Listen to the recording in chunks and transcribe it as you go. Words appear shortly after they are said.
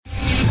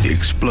The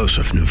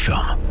explosive new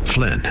film,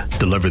 Flynn,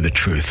 deliver the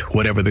truth,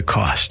 whatever the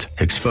cost,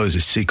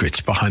 exposes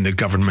secrets behind the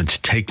government's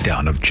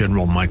takedown of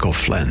General Michael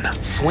Flynn.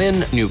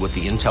 Flynn knew what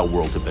the intel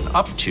world had been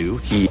up to.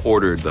 He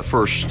ordered the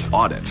first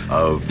audit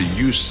of the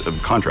use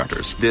of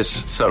contractors.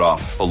 This set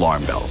off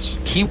alarm bells.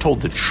 He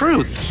told the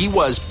truth. He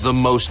was the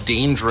most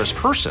dangerous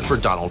person for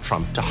Donald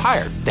Trump to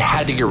hire. They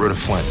had to get rid of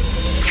Flynn.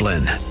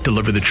 Flynn,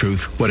 deliver the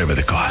truth, whatever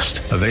the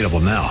cost. Available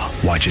now.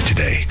 Watch it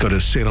today. Go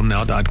to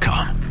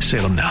salemnow.com.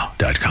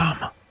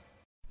 salemnow.com.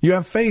 You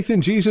have faith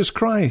in Jesus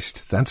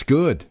Christ. That's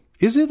good.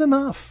 Is it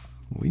enough?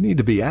 We need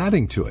to be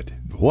adding to it.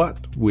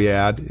 What we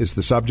add is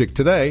the subject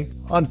today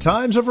on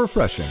Times of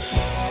Refreshing.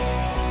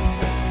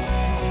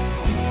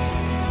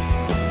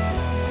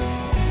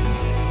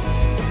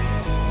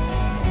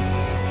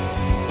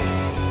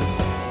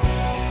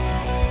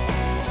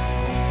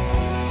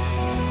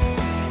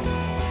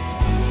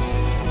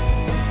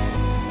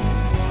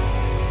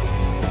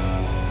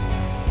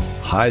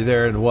 Hi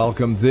there and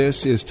welcome.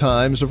 This is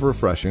Times of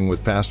Refreshing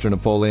with Pastor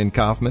Napoleon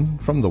Kaufman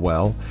from The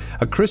Well,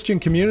 a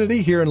Christian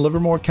community here in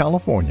Livermore,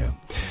 California.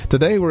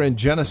 Today we're in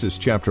Genesis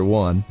chapter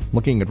 1,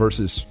 looking at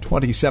verses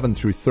 27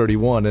 through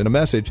 31 in a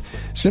message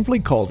simply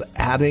called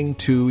Adding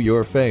to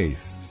Your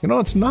Faith. You know,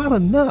 it's not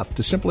enough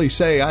to simply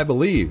say, I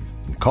believe,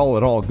 and call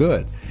it all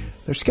good.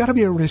 There's got to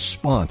be a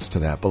response to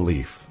that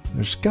belief.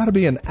 There's got to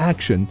be an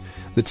action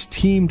that's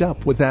teamed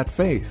up with that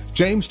faith.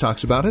 James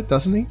talks about it,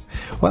 doesn't he?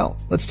 Well,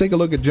 let's take a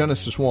look at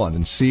Genesis 1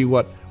 and see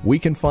what we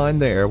can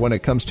find there when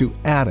it comes to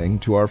adding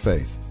to our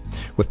faith.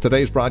 With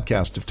today's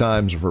broadcast of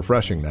Times of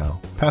Refreshing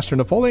now, Pastor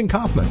Napoleon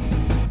Kaufman.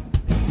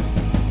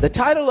 The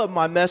title of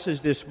my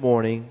message this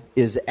morning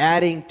is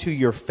Adding to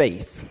Your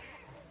Faith.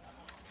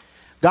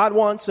 God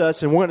wants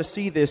us, and we're going to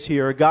see this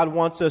here, God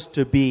wants us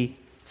to be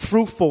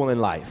fruitful in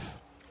life.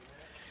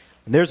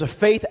 And there's a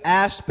faith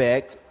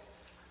aspect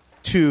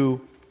to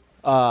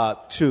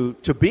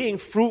being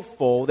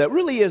fruitful that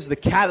really is the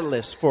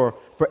catalyst for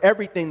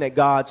everything that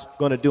God's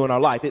going to do in our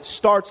life. It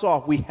starts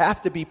off, we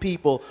have to be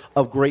people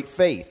of great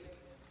faith.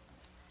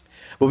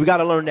 But we've got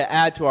to learn to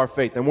add to our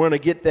faith, and we're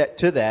going to get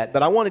to that.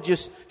 But I want to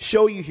just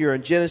show you here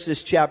in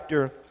Genesis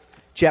chapter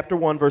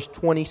 1, verse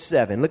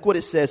 27. Look what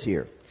it says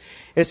here.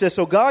 It says,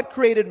 so God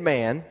created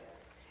man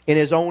in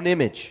his own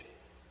image.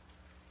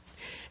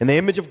 In the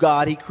image of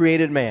God, he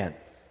created man.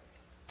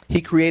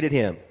 He created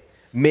him.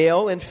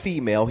 Male and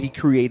female, he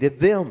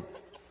created them.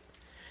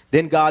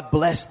 Then God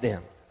blessed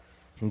them.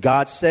 And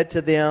God said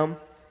to them,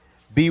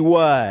 be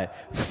what?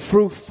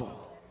 Fruitful.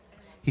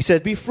 He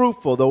said, be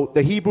fruitful.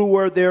 The Hebrew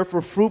word there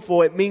for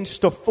fruitful, it means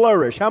to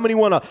flourish. How many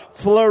want to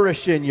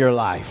flourish in your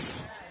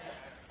life?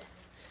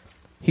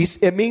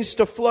 It means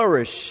to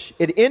flourish.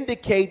 It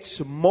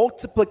indicates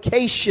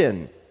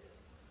multiplication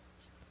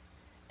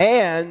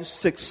and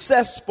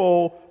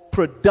successful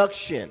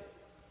production.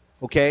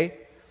 Okay?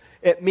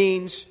 It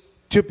means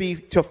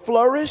to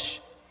flourish.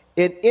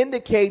 It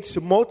indicates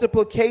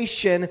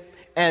multiplication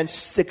and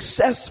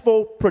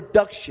successful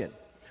production.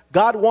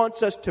 God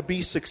wants us to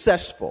be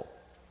successful.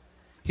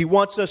 He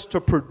wants us to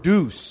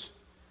produce.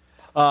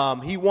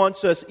 He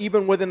wants us,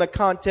 even within the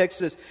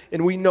context,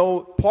 and we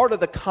know part of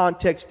the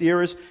context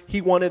here is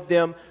he wanted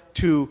them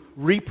to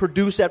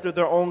reproduce after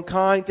their own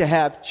kind, to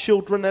have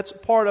children. That's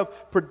part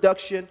of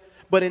production.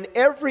 But in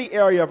every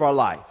area of our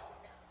life,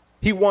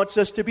 he wants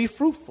us to be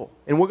fruitful.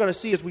 And we're going to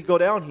see as we go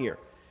down here.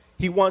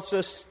 He wants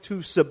us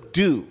to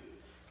subdue.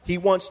 He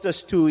wants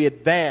us to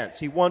advance.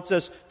 He wants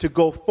us to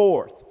go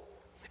forth.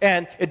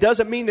 And it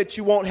doesn't mean that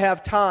you won't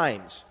have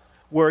times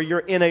where you're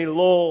in a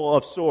lull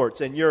of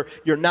sorts and you're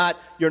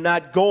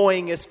not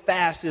going as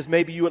fast as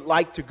maybe you would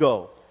like to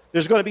go.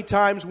 There's going to be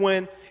times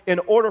when, in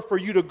order for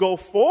you to go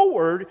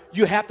forward,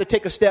 you have to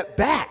take a step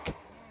back.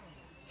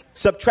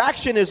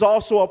 Subtraction is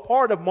also a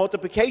part of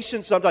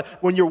multiplication sometimes.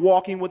 When you're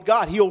walking with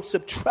God, he'll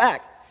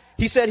subtract.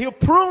 He said he'll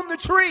prune the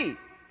tree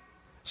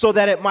so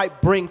that it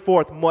might bring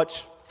forth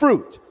much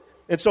fruit.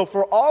 And so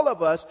for all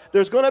of us,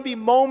 there's going to be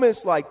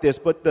moments like this,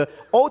 but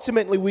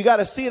ultimately we got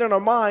to see it in our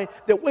mind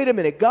that, wait a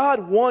minute,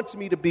 God wants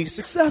me to be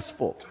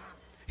successful.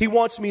 He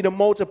wants me to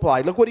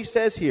multiply. Look what he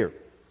says here.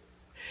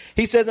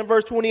 He says in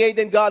verse 28,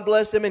 then God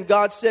blessed them, and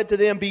God said to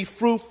them, be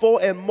fruitful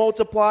and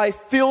multiply,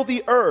 fill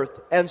the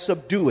earth and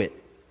subdue it.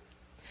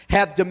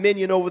 Have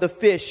dominion over the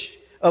fish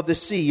of the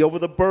sea, over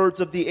the birds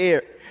of the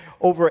air,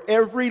 over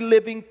every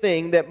living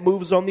thing that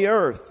moves on the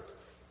earth.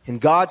 And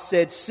God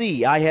said,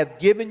 see, I have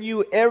given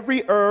you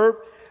every herb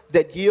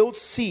that yields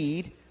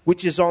seed,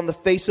 which is on the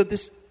face of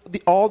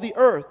all the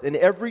earth, and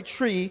every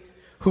tree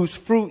whose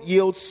fruit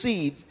yields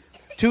seed,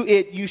 to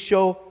it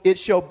it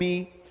shall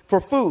be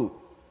for food.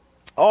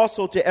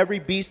 Also to every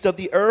beast of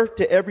the earth,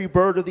 to every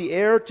bird of the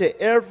air, to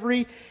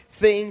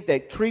everything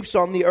that creeps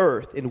on the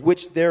earth, in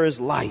which there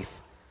is life.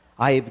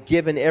 I have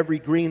given every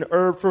green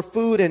herb for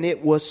food, and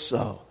it was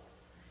so.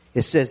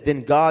 It says,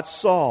 then God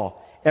saw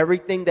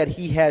everything that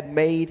he had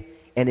made,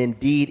 and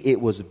indeed it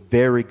was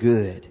very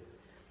good.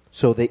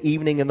 So the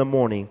evening and the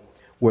morning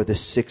were the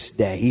sixth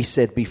day. He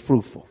said, be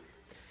fruitful.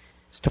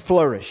 It's to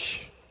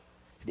flourish.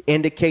 It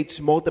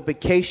indicates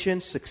multiplication,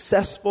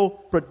 successful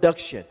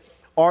production.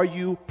 Are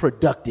you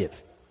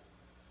productive?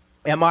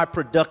 Am I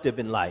productive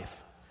in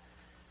life?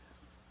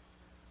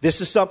 This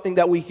is something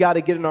that we got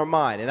to get in our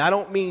mind. And I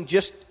don't mean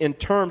just in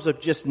terms of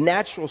just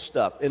natural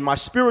stuff. In my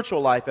spiritual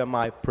life, am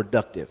I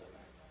productive?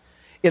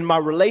 In my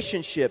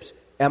relationships,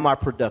 am I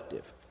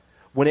productive?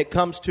 When it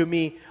comes to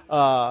me,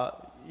 on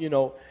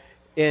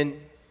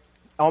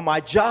my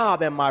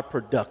job, am I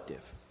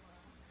productive?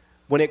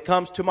 When it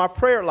comes to my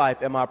prayer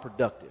life, am I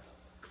productive?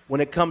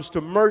 When it comes to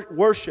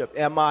worship,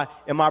 am I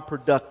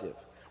productive?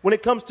 When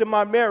it comes to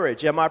my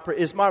marriage,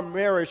 is my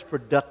marriage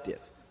productive?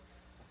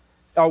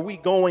 Are we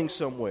going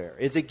somewhere?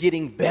 Is it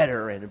getting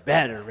better and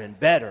better and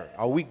better?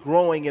 Are we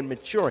growing and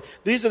maturing?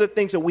 These are the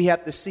things that we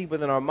have to see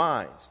within our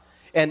minds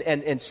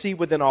and see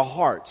within our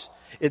hearts.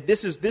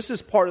 This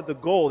is part of the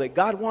goal that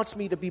God wants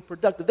me to be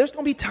productive. There's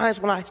going to be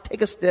times when I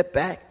take a step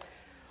back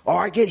or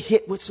I get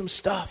hit with some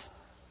stuff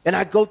and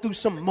I go through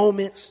some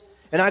moments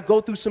and I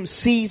go through some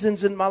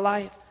seasons in my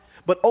life.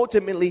 But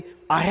ultimately,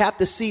 I have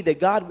to see that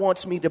God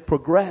wants me to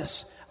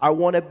progress. I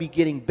want to be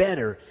getting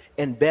better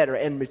and better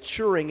and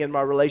maturing in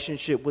my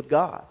relationship with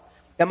God.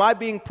 Am I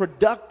being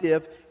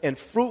productive and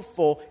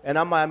fruitful, and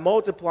am I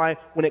multiplying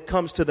when it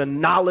comes to the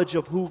knowledge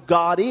of who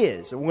God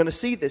is? And we're going to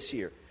see this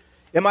here.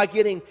 Am I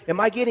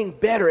getting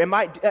better? Am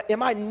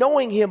I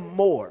knowing Him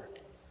more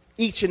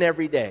each and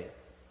every day?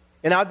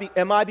 And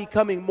am I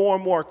becoming more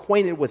and more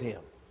acquainted with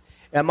Him?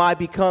 Am I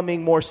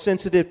becoming more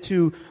sensitive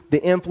to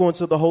the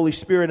influence of the Holy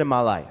Spirit in my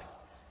life?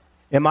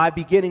 Am I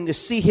beginning to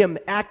see Him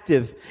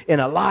active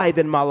and alive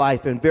in my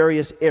life in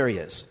various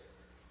areas?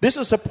 This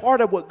is a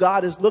part of what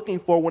God is looking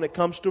for when it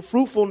comes to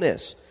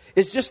fruitfulness.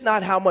 It's just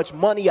not how much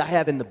money I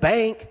have in the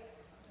bank.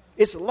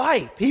 It's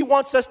life. He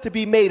wants us to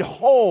be made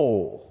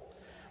whole.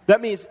 That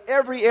means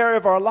every area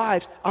of our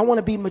lives, I want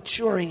to be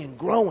maturing and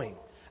growing.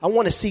 I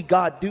want to see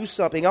God do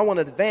something. I want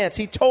to advance.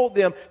 He told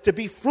them to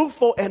be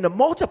fruitful and to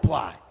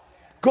multiply.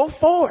 Go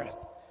forth.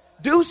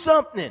 Do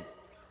something.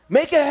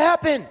 Make it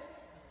happen.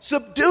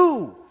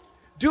 Subdue.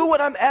 Do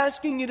what I'm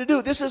asking you to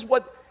do. This is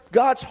what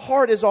God's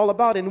heart is all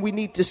about, and we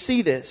need to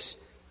see this.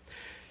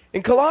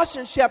 In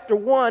Colossians chapter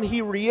 1,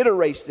 he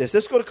reiterates this.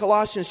 Let's go to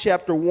Colossians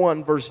chapter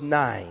 1, verse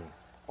 9,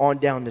 on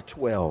down to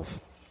 12.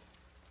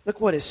 Look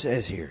what it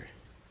says here.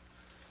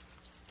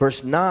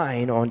 Verse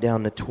 9 on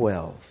down to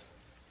 12.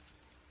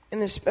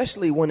 And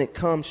especially when it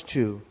comes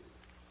to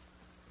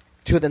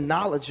the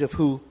knowledge of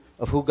who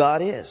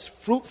God is.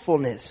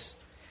 Fruitfulness.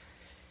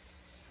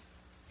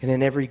 And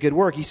in every good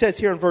work. He says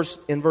here in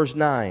verse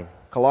 9,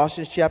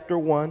 Colossians chapter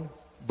 1,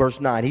 verse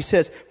 9. He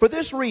says, for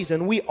this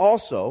reason we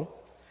also,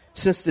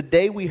 since the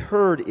day we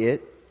heard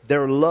it,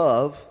 their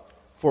love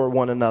for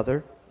one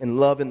another and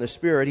love in the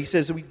Spirit, he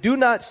says, we do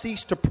not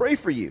cease to pray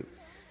for you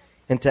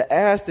and to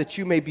ask that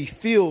you may be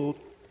filled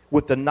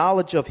with the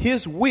knowledge of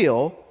His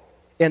will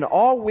in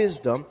all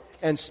wisdom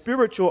and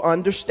spiritual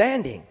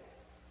understanding.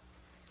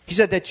 He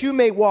said that you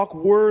may walk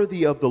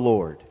worthy of the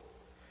Lord,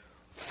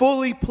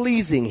 fully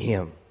pleasing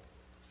Him,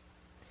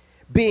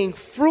 being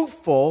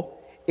fruitful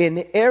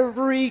in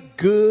every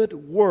good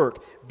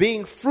work.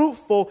 Being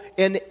fruitful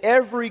in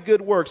every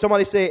good work.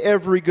 Somebody say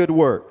every good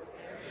work.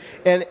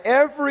 And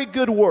every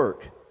good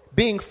work.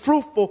 Being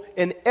fruitful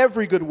in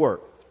every good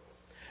work.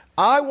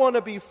 I want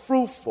to be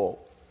fruitful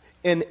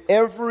in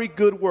every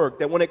good work.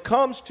 That when it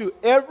comes to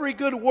every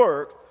good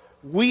work,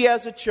 we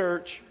as a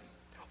church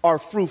are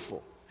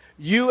fruitful.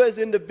 You as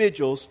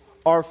individuals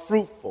are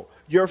fruitful.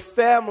 Your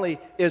family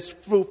is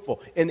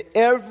fruitful in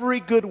every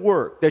good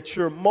work. That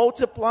you're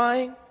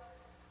multiplying,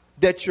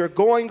 that you're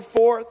going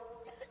forth,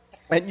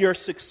 and you're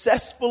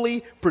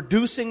successfully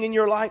producing in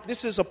your life.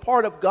 This is a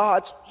part of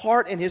God's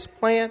heart and His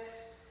plan.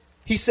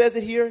 He says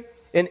it here,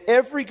 in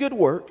every good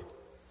work.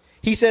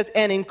 He says,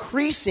 and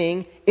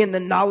increasing in the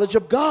knowledge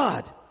of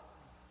God.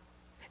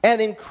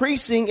 And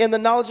increasing in the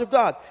knowledge of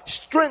God.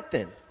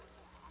 Strengthened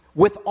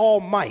with all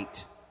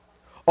might,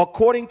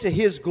 according to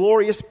His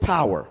glorious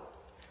power,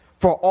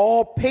 for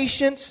all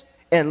patience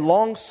and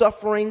long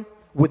suffering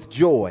with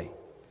joy,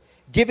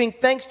 giving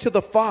thanks to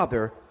the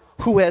Father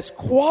who has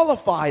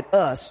qualified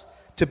us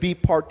to be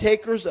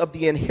partakers of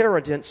the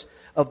inheritance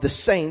of the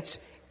saints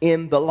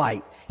in the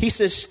light. He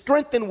says,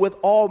 strengthen with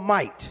all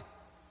might.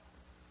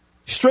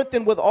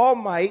 Strengthen with all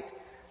might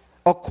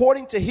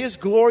according to His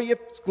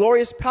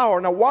glorious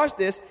power. Now watch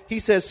this. He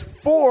says,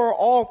 for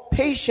all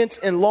patience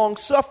and long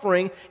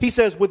suffering, he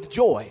says, with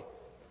joy.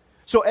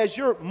 So as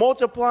you're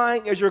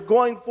multiplying, as you're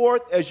going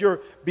forth, as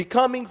you're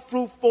becoming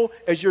fruitful,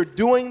 as you're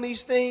doing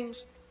these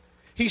things,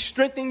 He's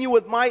strengthening you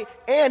with might,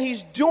 and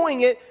He's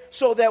doing it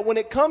so that when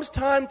it comes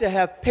time to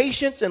have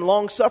patience and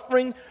long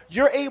suffering,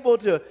 you're able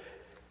to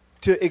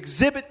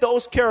exhibit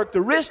those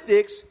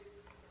characteristics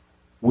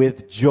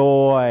with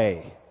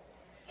joy.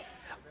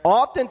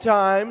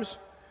 Oftentimes,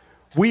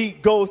 we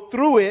go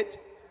through it,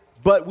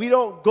 but we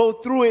don't go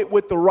through it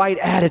with the right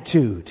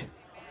attitude.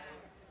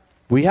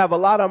 We have a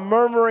lot of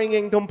murmuring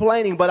and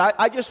complaining, but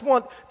I just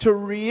want to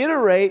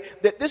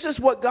reiterate that this is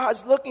what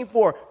God's looking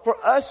for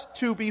us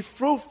to be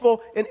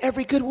fruitful in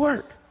every good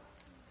work.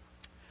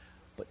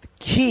 But the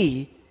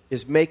key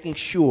is making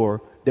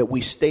sure that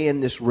we stay in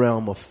this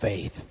realm of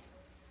faith.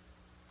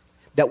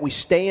 that we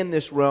stay in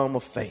this realm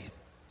of faith.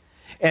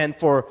 And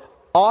for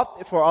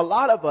a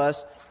lot of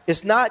us,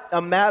 it's not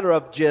a matter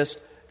of just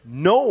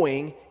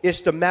knowing,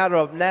 it's the matter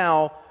of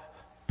now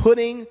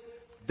putting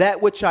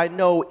that which I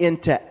know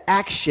into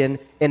action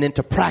and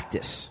into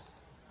practice.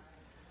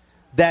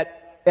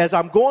 That as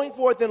I'm going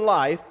forth in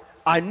life,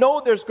 I know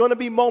there's going to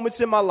be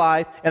moments in my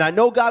life, and I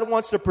know God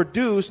wants to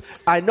produce.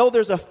 I know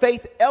there's a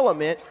faith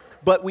element,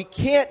 but we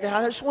can't, now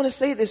I just want to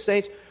say this,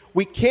 saints,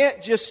 we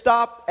can't just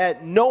stop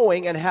at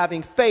knowing and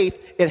having faith.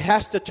 It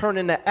has to turn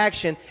into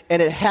action,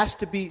 and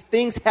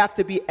things have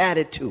to be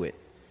added to it.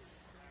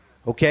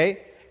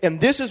 Okay?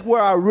 And this is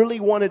where I really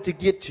wanted to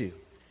get to.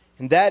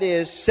 And that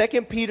is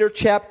 2 Peter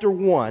chapter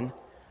 1,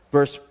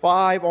 verse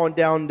 5 on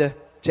down to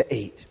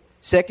 8.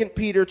 2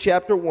 Peter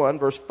chapter 1,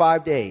 verse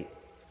 5 to 8.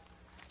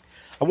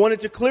 I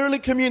wanted to clearly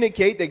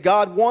communicate that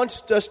God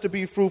wants us to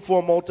be fruitful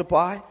and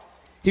multiply.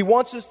 He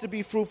wants us to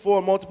be fruitful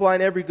and multiply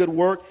in every good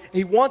work.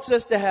 He wants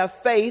us to have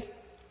faith,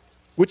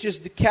 which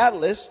is the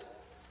catalyst.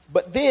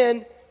 But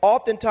then,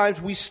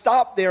 oftentimes, we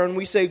stop there and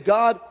we say,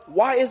 God,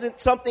 why isn't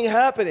something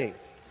happening?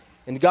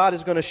 And God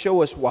is going to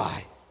show us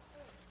why.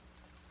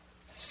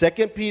 2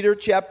 Peter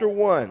chapter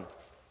 1,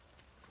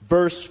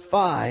 verse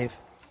 5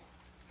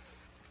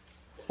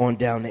 on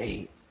down to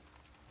 8.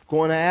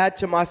 Going to add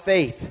to my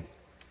faith,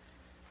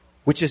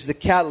 which is the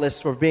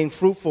catalyst for being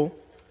fruitful.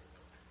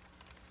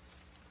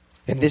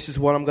 And this is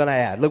what I'm going to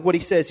add. Look what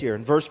he says here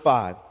in verse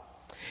 5.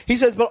 He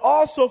says, but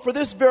also for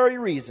this very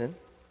reason,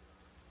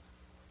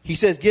 he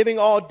says, giving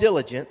all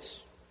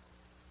diligence,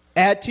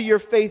 add to your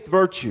faith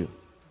virtue,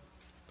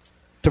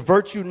 to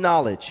virtue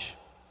knowledge,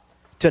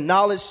 to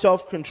knowledge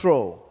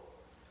self-control,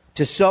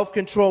 to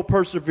self-control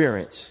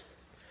perseverance,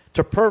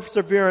 to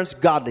perseverance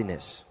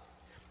godliness,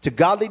 to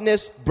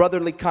godliness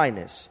brotherly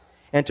kindness,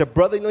 and to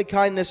brotherly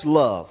kindness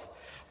love.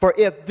 For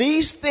if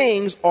these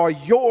things are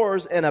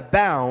yours and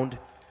abound,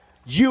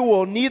 you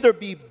will neither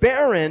be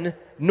barren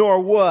nor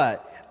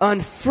what?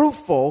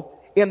 Unfruitful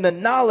in the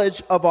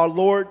knowledge of our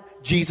Lord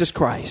Jesus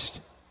Christ.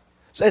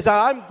 So as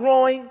I'm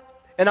growing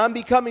and I'm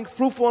becoming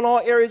fruitful in all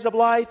areas of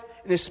life,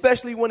 and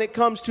especially when it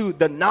comes to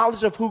the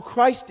knowledge of who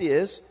Christ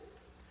is,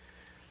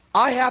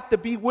 I have to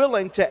be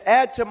willing to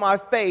add to my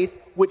faith,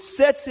 which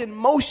sets in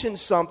motion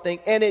something,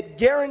 and it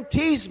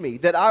guarantees me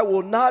that I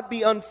will not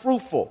be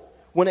unfruitful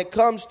when it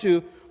comes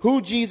to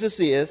who Jesus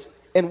is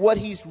and what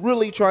he's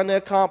really trying to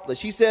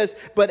accomplish. He says,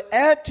 but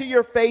add to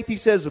your faith, he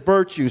says,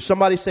 virtue.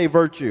 Somebody say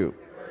virtue.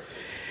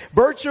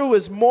 Virtue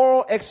is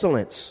moral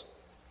excellence.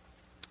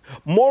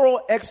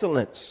 Moral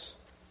excellence.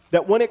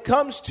 That when it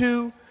comes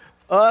to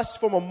us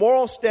from a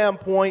moral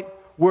standpoint,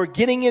 we're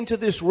getting into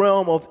this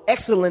realm of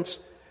excellence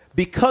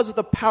because of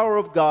the power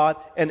of God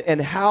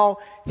and how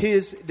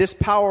this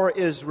power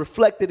is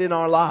reflected in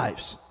our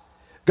lives.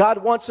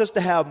 God wants us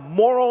to have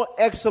moral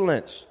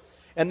excellence.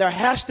 And there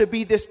has to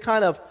be this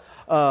kind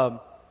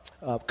of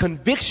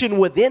conviction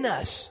within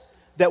us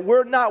that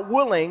we're not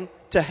willing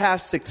to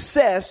have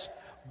success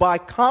by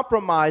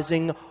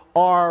compromising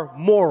our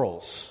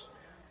morals.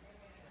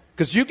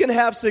 Because you can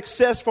have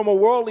success from a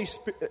worldly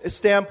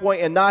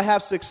standpoint and not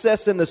have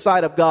success in the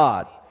sight of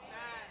God.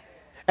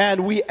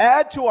 And we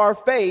add to our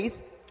faith,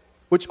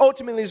 which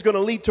ultimately is going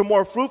to lead to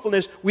more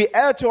fruitfulness. We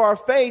add to our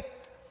faith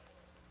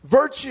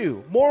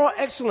virtue, moral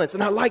excellence.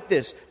 And I like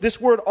this. This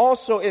word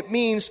also, it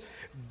means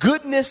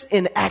goodness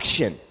in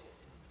action.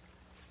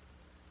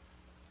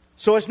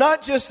 So it's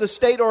not just a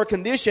state or a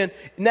condition.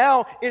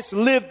 Now it's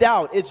lived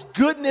out. It's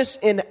goodness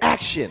in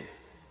action.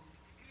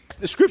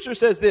 The scripture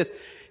says this: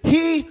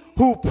 he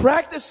who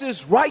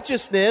practices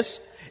righteousness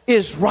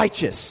is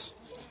righteous.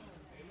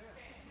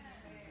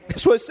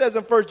 That's what it says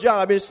in 1 John.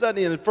 I've been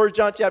studying in 1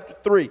 John chapter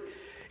 3.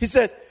 He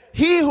says,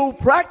 he who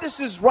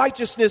practices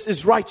righteousness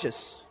is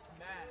righteous.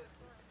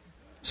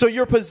 So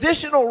your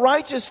positional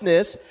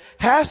righteousness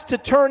has to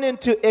turn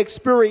into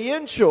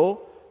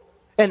experiential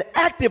and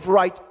active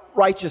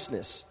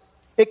righteousness.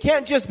 It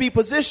can't just be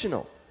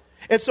positional.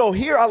 And so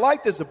here I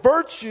like this.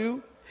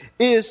 Virtue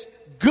is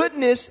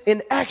goodness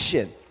in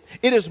action.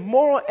 It is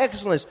moral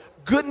excellence,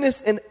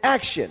 goodness in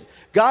action.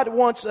 God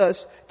wants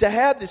us to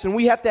have this, and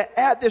we have to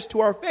add this to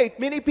our faith.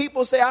 Many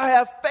people say, I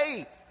have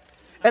faith.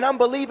 And I'm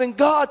believing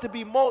God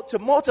to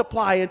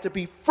multiply and to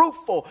be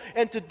fruitful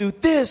and to do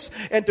this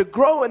and to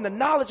grow in the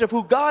knowledge of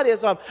who God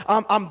is.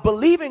 I'm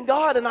believing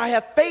God, and I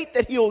have faith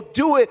that he'll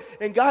do it.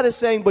 And God is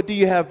saying, but do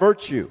you have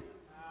virtue?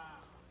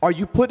 Are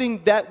you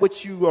putting that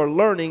which you are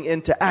learning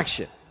into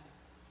action?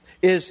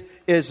 Is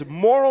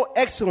moral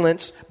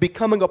excellence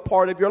becoming a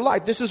part of your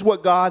life? This is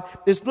what God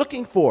is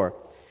looking for.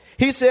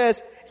 He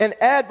says, and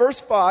add,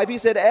 verse 5, he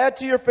said, add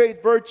to your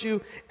faith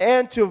virtue,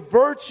 and to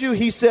virtue,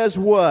 he says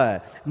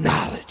what?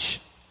 Knowledge.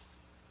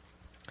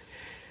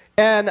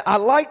 And I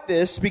like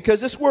this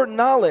because this word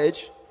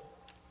knowledge,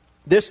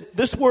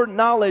 this word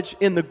knowledge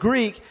in the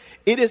Greek,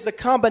 it is a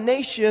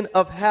combination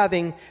of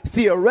having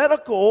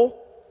theoretical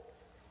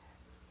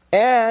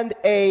and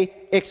a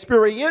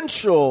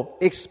experiential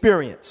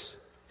experience.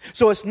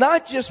 So it's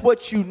not just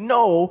what you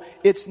know,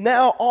 it's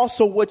now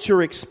also what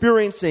you're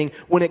experiencing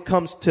when it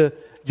comes to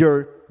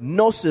your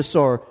gnosis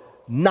or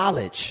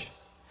knowledge.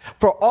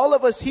 For all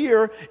of us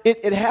here,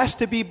 it has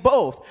to be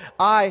both.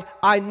 I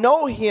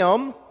know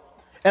him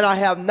and I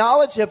have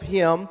knowledge of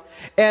him,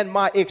 and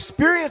my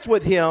experience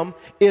with him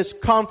is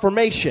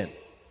confirmation.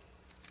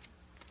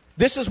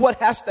 This is what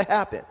has to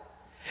happen.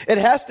 It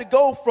has to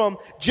go from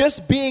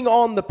just being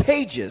on the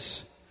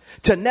pages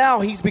to now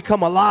he's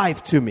become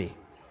alive to me.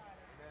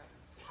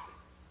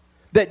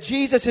 That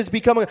Jesus has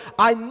become,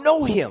 I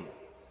know him.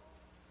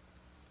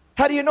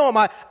 How do you know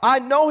him? I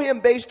know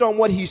him based on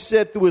what he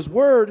said through his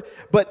word,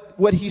 but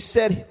what he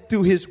said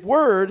through his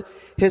word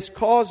has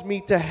caused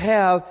me to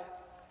have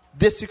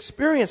this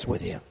experience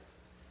with him.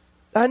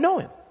 I know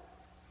him.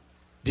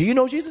 Do you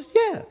know Jesus?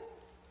 Yeah.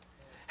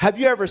 Have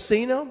you ever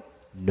seen him?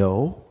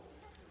 No.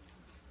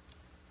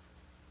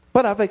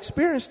 But I've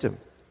experienced him.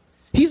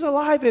 He's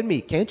alive in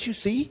me. Can't you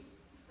see?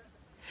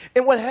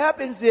 And what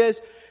happens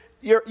is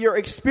your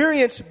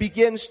experience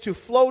begins to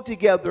flow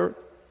together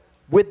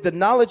with the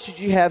knowledge that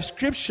you have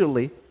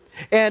scripturally.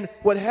 And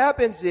what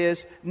happens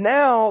is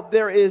now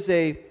there is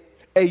a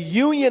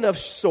union of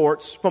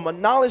sorts from a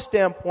knowledge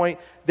standpoint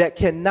that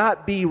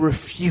cannot be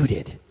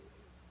refuted.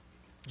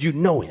 You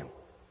know him.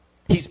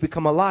 He's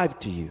become alive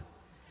to you.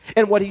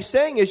 And what he's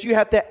saying is you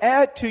have to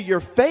add to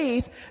your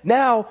faith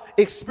now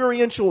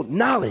experiential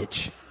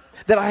knowledge.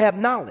 That I have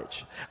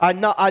knowledge. I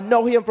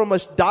know him from a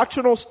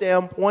doctrinal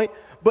standpoint,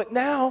 but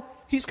now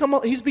he's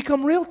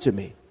become real to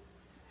me.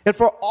 And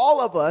for all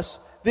of us,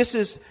 this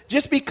is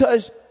just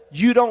because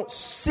you don't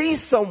see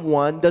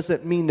someone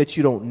doesn't mean that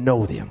you don't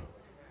know them.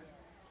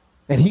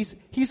 And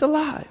he's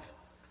alive.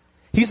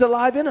 He's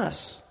alive in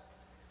us.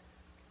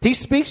 He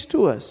speaks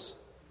to us.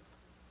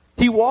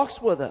 He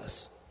walks with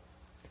us.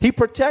 He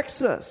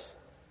protects us.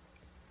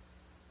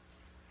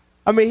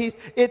 I mean,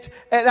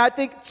 and I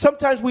think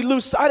sometimes we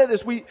lose sight of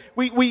this.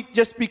 We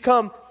just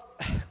become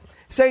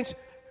saints.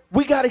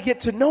 We got to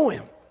get to know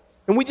him.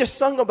 And we just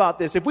sung about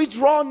this. If we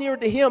draw near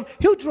to him,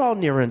 he'll draw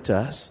near unto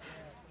us.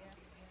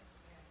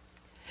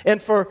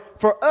 And for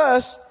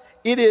us,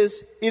 it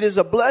is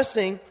a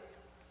blessing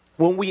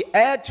when we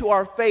add to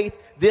our faith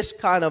this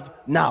kind of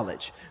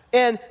knowledge.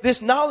 And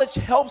this knowledge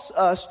helps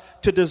us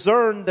to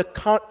discern the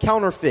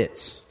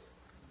counterfeits.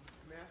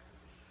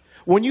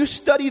 When you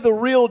study the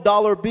real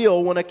dollar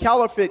bill, when a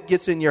counterfeit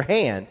gets in your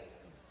hand,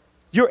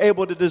 you're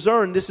able to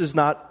discern this is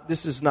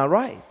not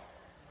right.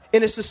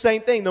 And it's the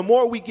same thing. The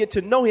more we get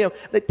to know him,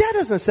 that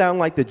doesn't sound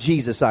like the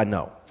Jesus I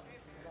know.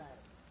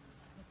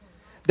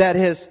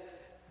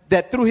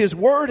 That through his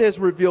word has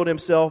revealed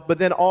himself, but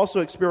then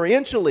also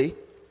experientially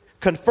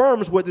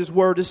confirms what his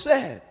word has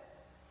said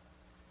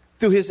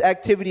through his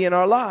activity in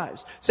our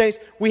lives. Saints,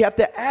 we have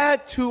to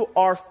add to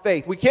our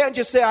faith. We can't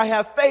just say, I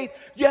have faith.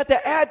 You have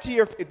to add to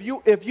your faith.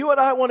 If you and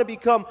I want to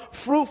become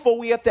fruitful,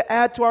 we have to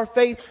add to our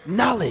faith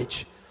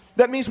knowledge.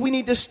 That means we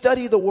need to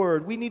study the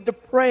word. We need to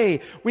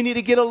pray. We need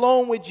to get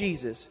alone with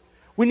Jesus.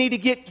 We need to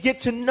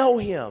get to know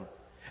him.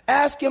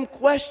 Ask him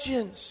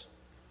questions.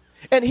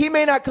 And he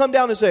may not come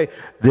down and say,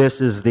 this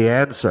is the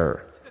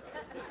answer.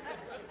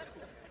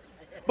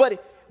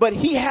 But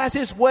he has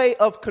his way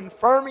of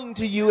confirming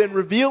to you and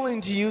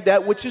revealing to you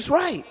that which is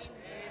right.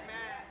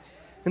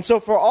 And so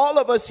for all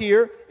of us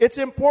here, it's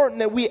important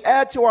that we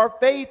add to our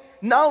faith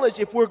knowledge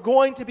if we're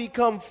going to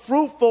become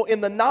fruitful in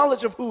the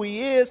knowledge of who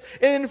he is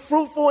and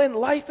fruitful in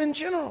life in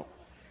general.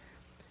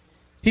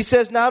 He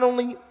says not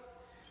only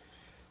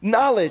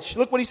knowledge.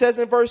 Look what he says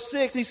in verse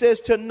 6. He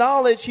says to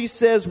knowledge, he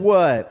says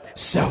what?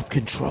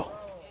 Self-control.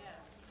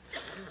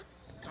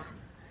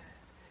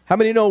 How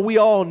many know we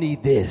all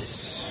need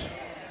this?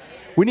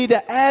 We need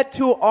to add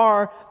to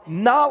our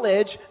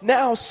knowledge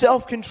now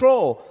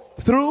self-control.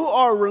 Through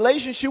our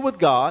relationship with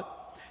God,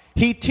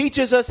 he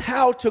teaches us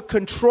how to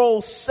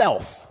control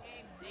self.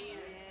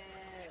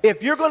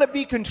 If you're going to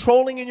be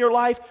controlling in your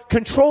life,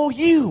 control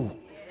you.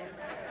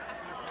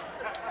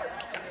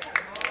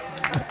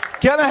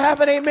 Can I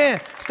have an amen?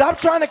 Stop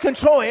trying to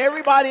control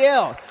everybody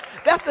else.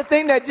 That's the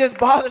thing that just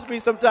bothers me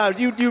sometimes.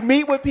 You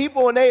meet with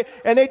people and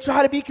they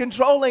try to be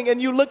controlling,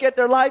 and you look at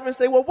their life and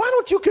say, well, why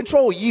don't you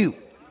control you?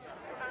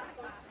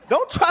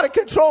 Don't try to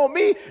control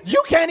me.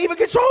 You can't even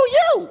control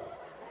you.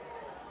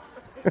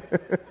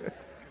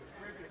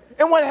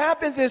 And what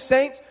happens is,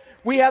 saints,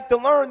 we have to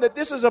learn that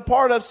this is a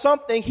part of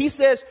something. He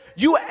says,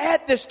 you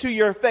add this to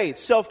your faith,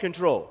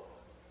 self-control.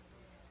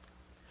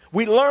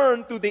 We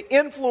learn through the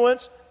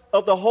influence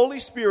of the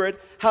Holy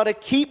Spirit how to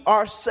keep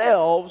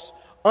ourselves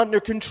under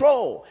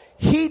control.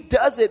 He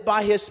does it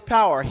by his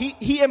power.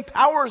 He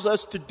empowers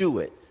us to do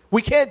it.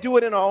 We can't do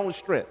it in our own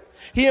strength.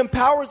 He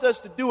empowers us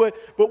to do it,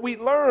 but we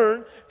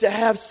learn to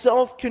have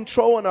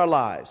self-control in our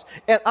lives.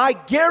 And I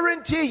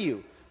guarantee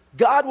you,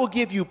 God will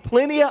give you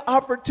plenty of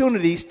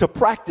opportunities to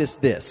practice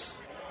this.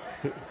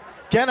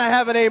 Can I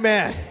have an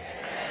amen? Amen.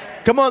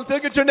 Come on,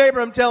 look at your neighbor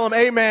and tell him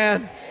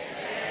amen. Amen.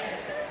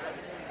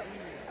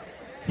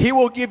 He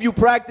will give you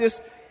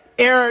practice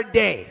every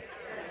day.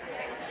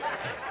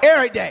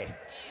 Every day.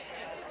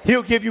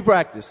 He'll give you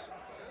practice.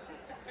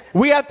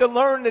 We have to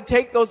learn to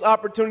take those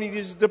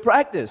opportunities to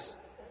practice.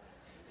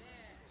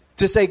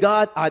 To say,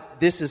 God,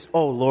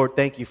 Lord,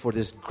 thank you for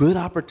this good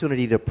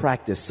opportunity to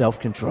practice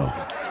self-control.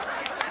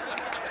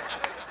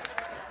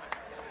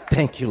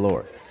 Thank you,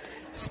 Lord.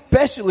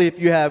 Especially if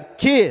you have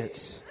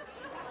kids.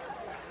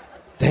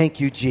 Thank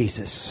you,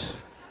 Jesus.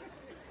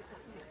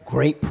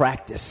 Great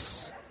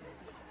practice.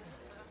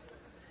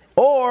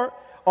 Or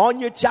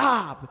on your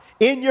job,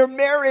 in your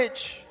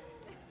marriage,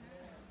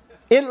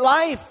 in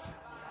life,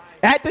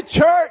 at the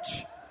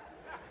church.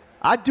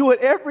 I do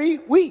it every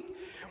week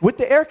with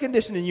the air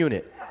conditioning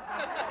unit.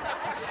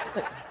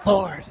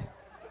 Lord,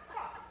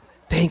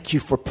 thank you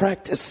for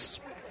practice.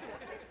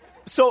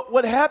 So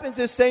what happens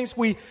is, saints,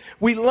 we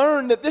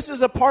learn that this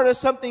is a part of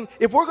something.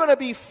 If we're going to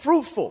be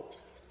fruitful,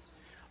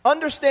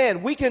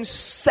 understand we can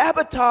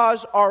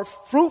sabotage our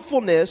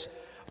fruitfulness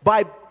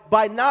by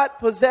not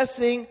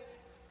possessing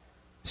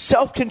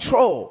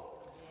self-control.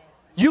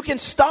 You can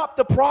stop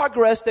the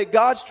progress that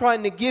God's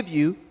trying to give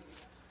you,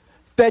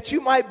 that you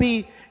might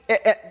be,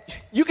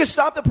 you can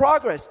stop the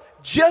progress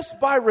just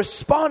by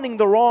responding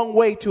the wrong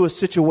way to a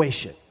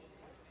situation.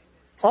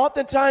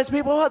 Oftentimes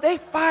people, they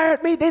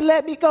fired me, they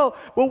let me go.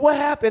 Well, what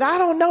happened? I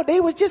don't know.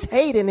 They was just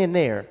hating in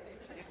there.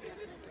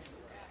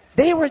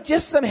 They were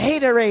just some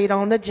haterade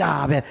on the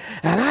job. And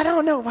I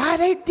don't know why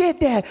they did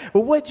that.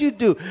 Well, what'd you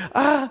do?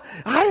 I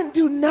didn't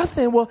do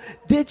nothing. Well,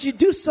 did you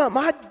do something?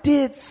 I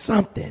did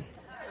something.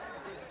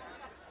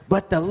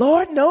 But the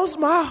Lord knows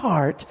my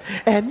heart.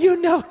 And you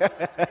know.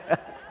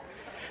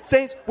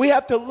 Saints, we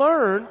have to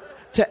learn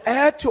to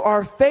add to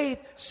our faith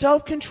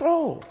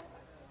self-control.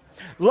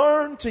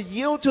 Learn to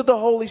yield to the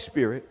Holy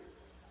Spirit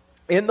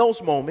in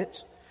those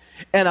moments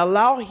and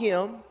allow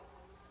Him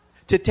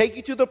to take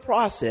you to the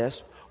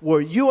process where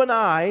you and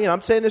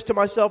I'm saying this to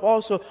myself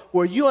also,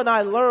 where you and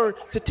I learn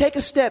to take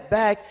a step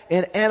back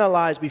and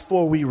analyze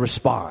before we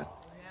respond.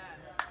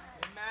 Amen.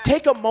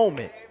 Take a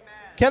moment.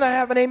 Amen. Can I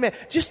have an amen?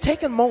 Just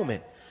take a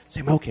moment.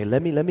 Say, okay,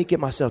 let me get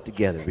myself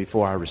together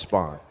before I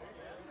respond.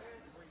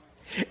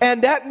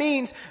 And that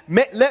means,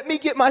 let me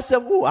get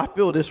myself, I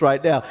feel this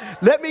right now.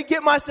 Let me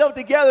get myself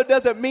together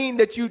doesn't mean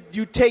that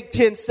you take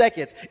 10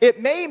 seconds.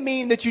 It may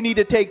mean that you need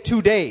to take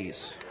 2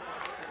 days.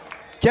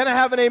 Can I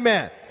have an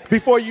amen?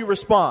 Before you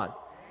respond.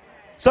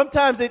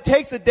 Sometimes it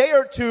takes a day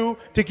or two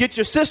to get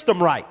your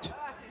system right.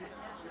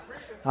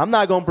 I'm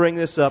not going to bring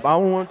this up. I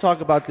don't want to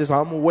talk about this.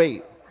 I'm going to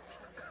wait.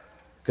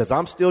 Because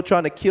I'm still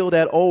trying to kill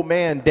that old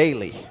man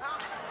daily.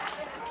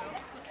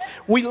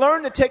 We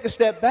learn to take a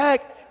step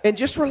back and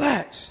just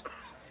relax.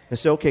 And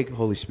say, okay,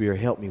 Holy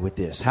Spirit, help me with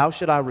this. How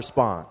should I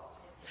respond?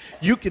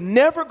 You can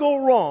never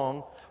go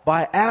wrong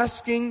by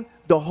asking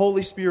the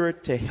Holy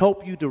Spirit to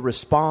help you to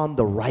respond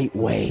the right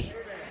way.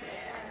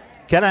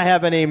 Can I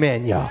have an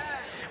amen, y'all?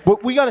 But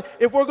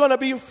if we're going to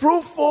be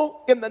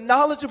fruitful in the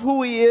knowledge of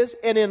who He is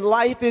and in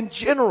life in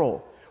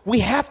general,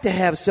 we have to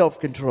have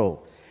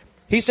self-control.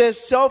 He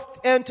says,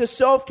 to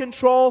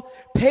self-control,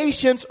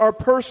 patience or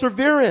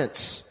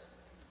perseverance.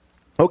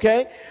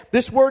 Okay?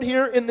 This word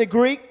here in the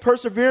Greek,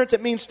 perseverance,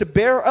 it means to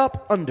bear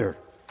up under.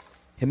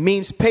 It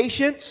means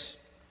patience,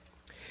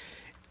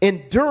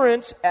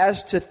 endurance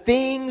as to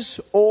things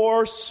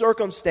or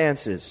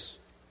circumstances.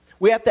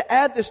 We have to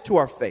add this to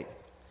our faith.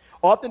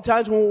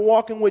 Oftentimes when we're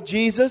walking with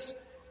Jesus,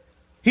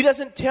 He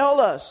doesn't tell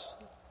us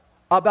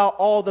about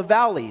all the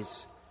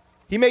valleys.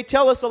 He may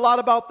tell us a lot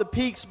about the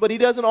peaks, but He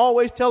doesn't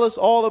always tell us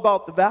all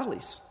about the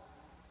valleys.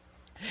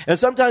 And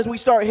sometimes we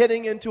start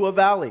heading into a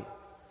valley.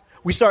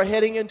 We start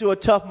heading into a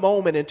tough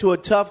moment, into a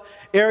tough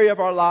area of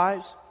our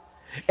lives.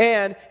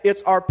 And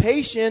it's our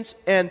patience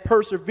and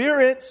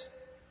perseverance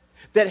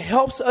that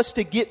helps us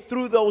to get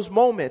through those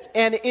moments.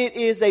 And it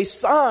is a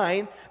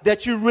sign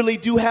that you really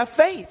do have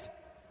faith.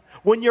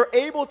 When you're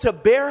able to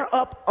bear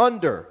up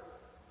under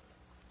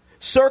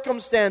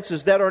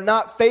circumstances that are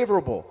not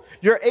favorable,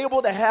 you're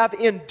able to have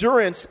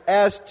endurance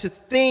as to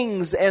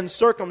things and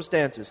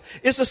circumstances.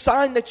 It's a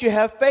sign that you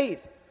have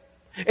faith.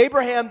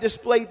 Abraham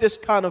displayed this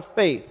kind of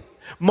faith.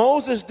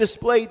 Moses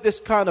displayed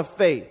this kind of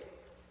faith.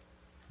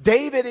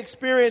 David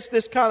experienced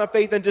this kind of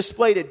faith and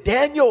displayed it.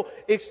 Daniel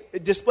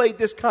displayed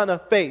this kind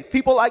of faith.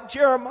 People like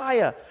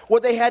Jeremiah,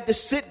 where they had to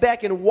sit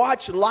back and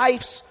watch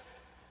life's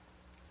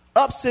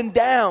ups and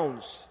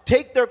downs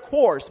take their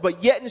course,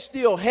 but yet and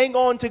still hang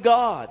on to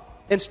God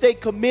and stay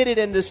committed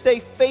and to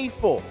stay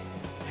faithful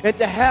and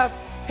to have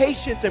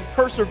patience and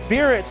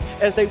perseverance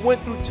as they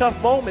went through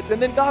tough moments. And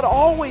then God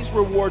always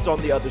rewards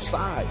on the other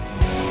side.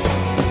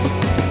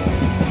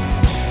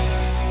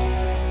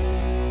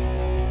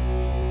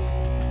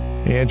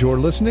 And you're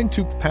listening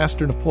to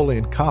Pastor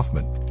Napoleon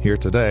Kaufman here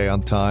today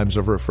on Times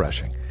of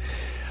Refreshing.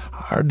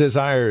 Our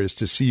desire is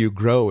to see you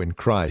grow in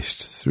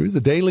Christ through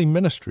the daily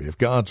ministry of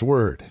God's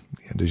Word.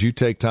 And as you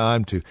take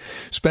time to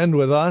spend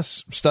with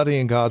us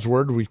studying God's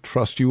Word, we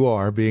trust you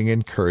are being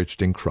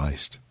encouraged in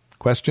Christ.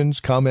 Questions,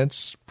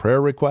 comments,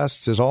 prayer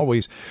requests, as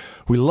always,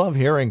 we love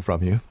hearing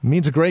from you. It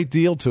means a great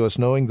deal to us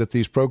knowing that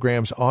these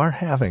programs are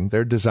having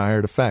their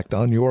desired effect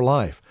on your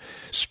life,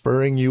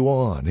 spurring you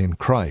on in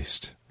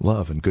Christ,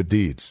 love, and good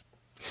deeds.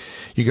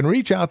 You can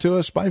reach out to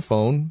us by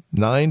phone,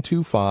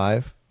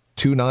 925-292-7800,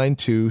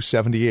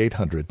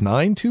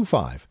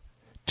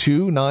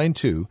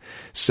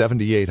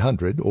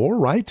 292-7800, or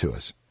write to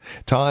us.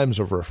 Times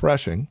of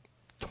Refreshing,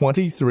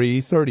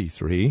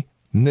 2333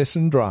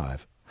 Nissen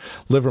Drive,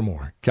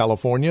 Livermore,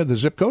 California. The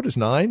zip code is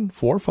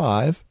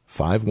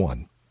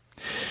 94551.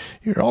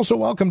 You're also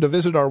welcome to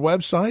visit our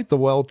website,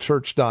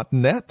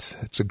 thewellchurch.net.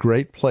 It's a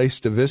great place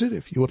to visit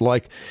if you would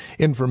like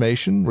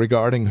information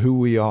regarding who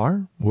we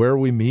are, where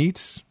we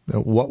meet,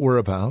 what we're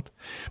about.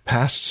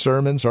 Past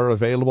sermons are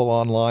available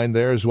online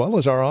there, as well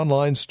as our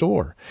online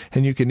store,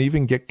 and you can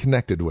even get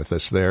connected with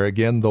us there.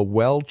 Again,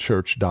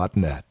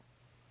 thewellchurch.net.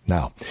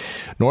 Now,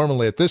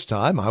 normally at this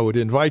time, I would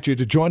invite you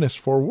to join us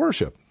for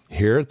worship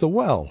here at the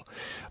Well,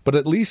 but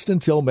at least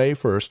until May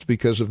 1st,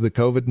 because of the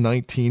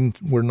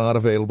COVID-19, we're not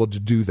available to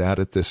do that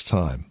at this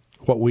time.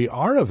 What we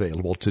are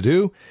available to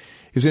do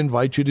is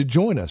invite you to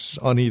join us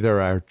on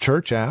either our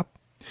church app,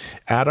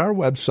 at our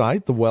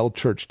website,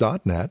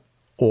 thewellchurch.net,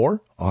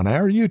 or on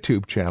our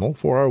YouTube channel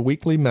for our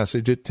weekly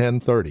message at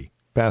 10:30.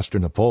 Pastor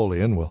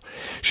Napoleon will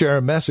share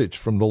a message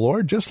from the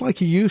Lord just like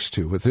he used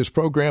to with his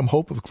program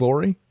Hope of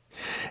Glory.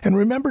 And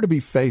remember to be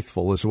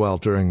faithful as well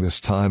during this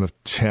time of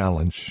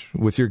challenge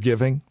with your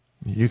giving.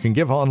 You can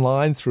give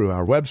online through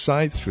our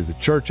website, through the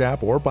church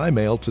app, or by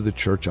mail to the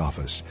church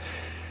office.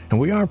 And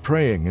we are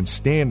praying and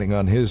standing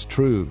on his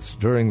truths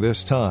during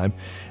this time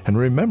and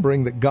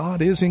remembering that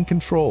God is in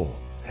control,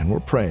 and we're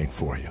praying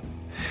for you.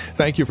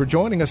 Thank you for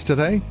joining us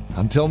today.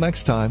 Until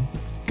next time,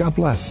 God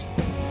bless.